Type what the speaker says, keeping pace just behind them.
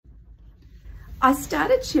I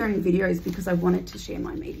started sharing videos because I wanted to share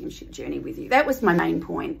my mediumship journey with you. That was my main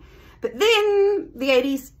point. But then the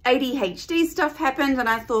ADHD stuff happened and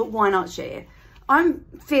I thought, why not share? I'm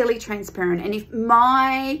fairly transparent, and if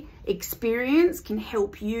my experience can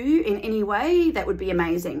help you in any way, that would be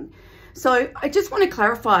amazing. So I just want to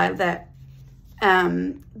clarify that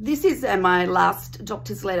this is my last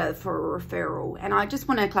doctor's letter for a referral, and I just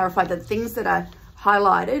want to clarify that things that are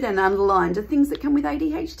highlighted and underlined are things that come with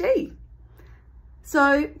ADHD.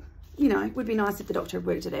 So, you know, it would be nice if the doctor had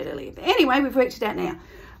worked it out earlier. But anyway, we've worked it out now.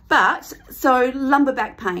 But, so lumbar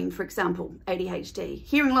back pain, for example, ADHD.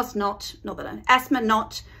 Hearing loss, not that I, asthma,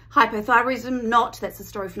 not. Hypothyroidism, not. That's a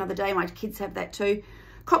story for another day. My kids have that too.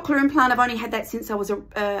 Cochlear implant, I've only had that since I was, well,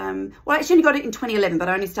 I actually only got it in 2011, but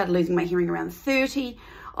I only started losing my hearing around 30.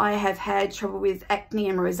 I have had trouble with acne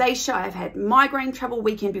and rosacea. I have had migraine trouble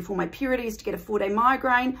weekend before my period. I used to get a 4-day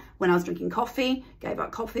migraine when I was drinking coffee, gave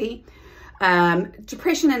up coffee.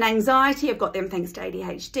 Depression and anxiety, I've got them thanks to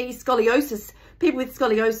ADHD. Scoliosis, people with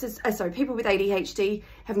scoliosis, people with ADHD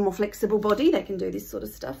have a more flexible body. They can do this sort of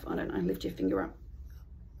stuff. I don't know, lift your finger up.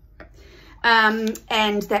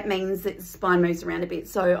 And that means that the spine moves around a bit.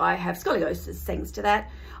 So I have scoliosis thanks to that.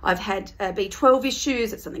 I've had B12 issues,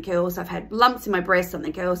 that's something else. I've had lumps in my breast,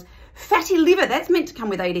 something else. Fatty liver, that's meant to come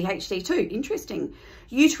with ADHD too. Interesting.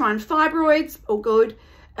 Uterine fibroids, all good.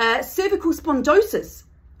 Cervical spondylosis,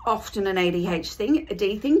 often an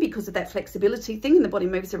ADHD thing because of that flexibility thing and the body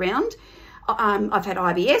moves around. I've had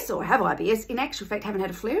IBS, or have IBS. In actual fact, haven't had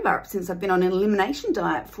a flare up since I've been on an elimination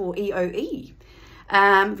diet for EOE.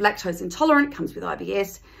 Lactose intolerant, comes with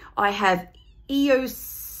IBS. I have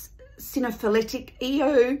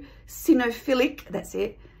eosinophilic, that's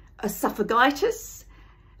it, esophagitis.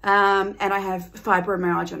 And I have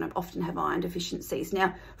fibromyalgia, and I often have iron deficiencies.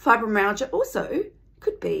 Now, fibromyalgia also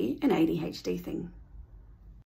could be an ADHD thing.